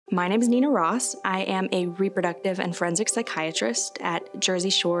My name is Nina Ross. I am a reproductive and forensic psychiatrist at Jersey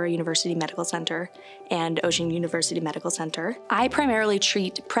Shore University Medical Center and Ocean University Medical Center. I primarily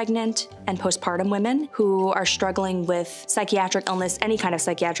treat pregnant and postpartum women who are struggling with psychiatric illness, any kind of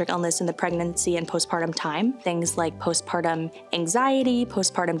psychiatric illness in the pregnancy and postpartum time. Things like postpartum anxiety,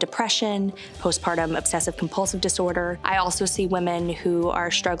 postpartum depression, postpartum obsessive compulsive disorder. I also see women who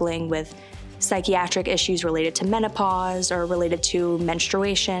are struggling with psychiatric issues related to menopause or related to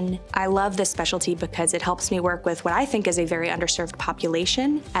menstruation. I love this specialty because it helps me work with what I think is a very underserved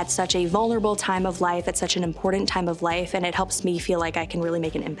population at such a vulnerable time of life, at such an important time of life, and it helps me feel like I can really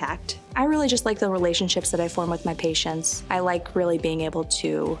make an impact. I really just like the relationships that I form with my patients. I like really being able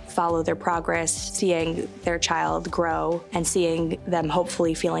to follow their progress, seeing their child grow, and seeing them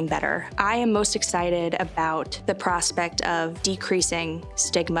hopefully feeling better. I am most excited about the prospect of decreasing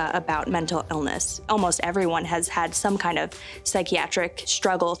stigma about mental illness. Almost everyone has had some kind of psychiatric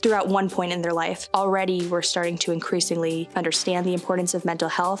struggle throughout one point in their life. Already, we're starting to increasingly understand the importance of mental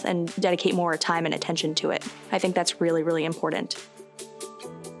health and dedicate more time and attention to it. I think that's really, really important.